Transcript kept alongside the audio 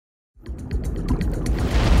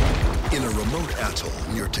In a remote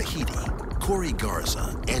atoll near Tahiti, Corey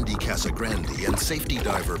Garza, Andy Casagrande, and safety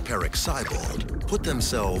diver Peric Seibold put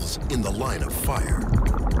themselves in the line of fire.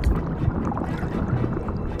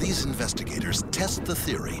 These investigators test the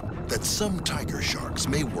theory that some tiger sharks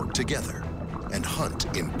may work together and hunt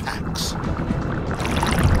in packs.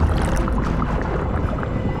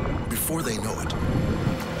 Before they know it,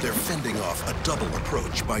 they're fending off a double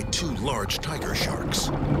approach by two large tiger sharks.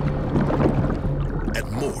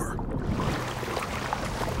 And more.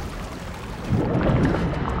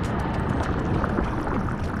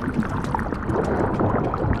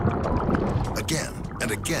 Again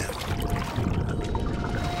and again.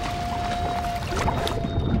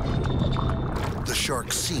 The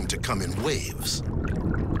sharks seem to come in waves.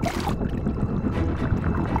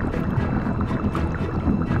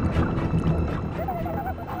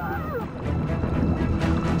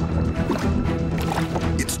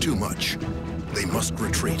 It's too much. They must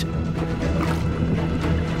retreat.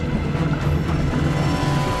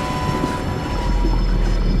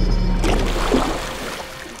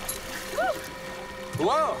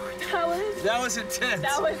 Whoa! That was intense.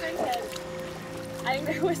 That was intense. I think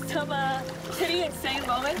there was some pretty insane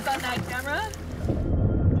moments on that camera.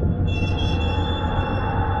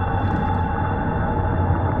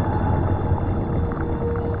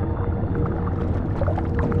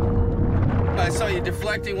 I saw you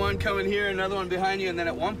deflecting one coming here, another one behind you, and then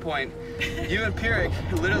at one point, you and Peric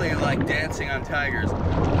literally like dancing on tigers.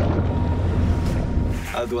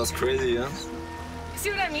 That was crazy, yeah? See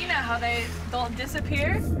what I mean now? How they'll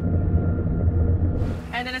disappear,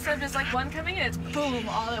 and then instead of just like one coming in, it's boom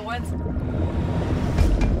all at once.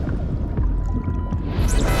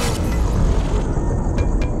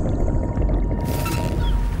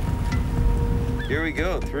 Here we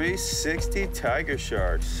go, 360 tiger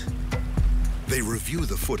sharks. They review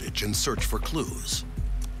the footage and search for clues.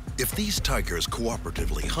 If these tigers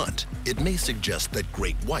cooperatively hunt, it may suggest that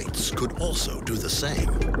great whites could also do the same.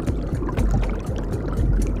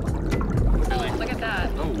 Oh, look at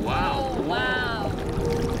that. Oh, wow. Oh, wow.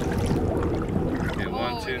 Okay,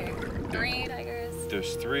 one, two. Three tigers.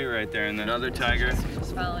 There's three right there, and then another tiger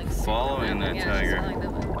Just following that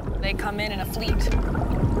tiger. They come in a fleet.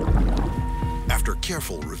 After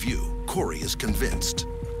careful review, Corey is convinced.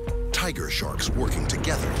 Tiger sharks working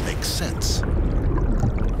together makes sense.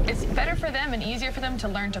 It's better for them and easier for them to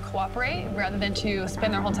learn to cooperate rather than to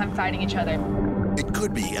spend their whole time fighting each other. It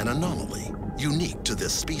could be an anomaly unique to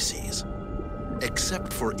this species,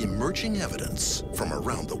 except for emerging evidence from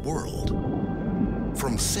around the world.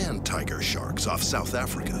 From sand tiger sharks off South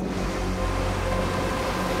Africa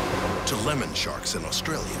to lemon sharks in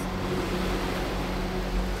Australia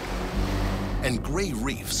and gray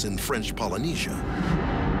reefs in French Polynesia.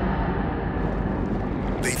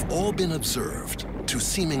 They've all been observed to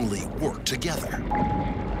seemingly work together.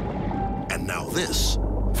 And now this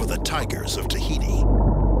for the tigers of Tahiti.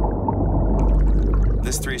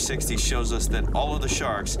 This 360 shows us that all of the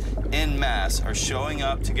sharks en masse are showing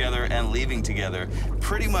up together and leaving together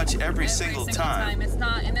pretty much every single time. It's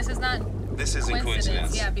not, and this is not This isn't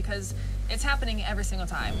coincidence. Yeah, because it's happening every single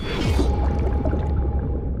time.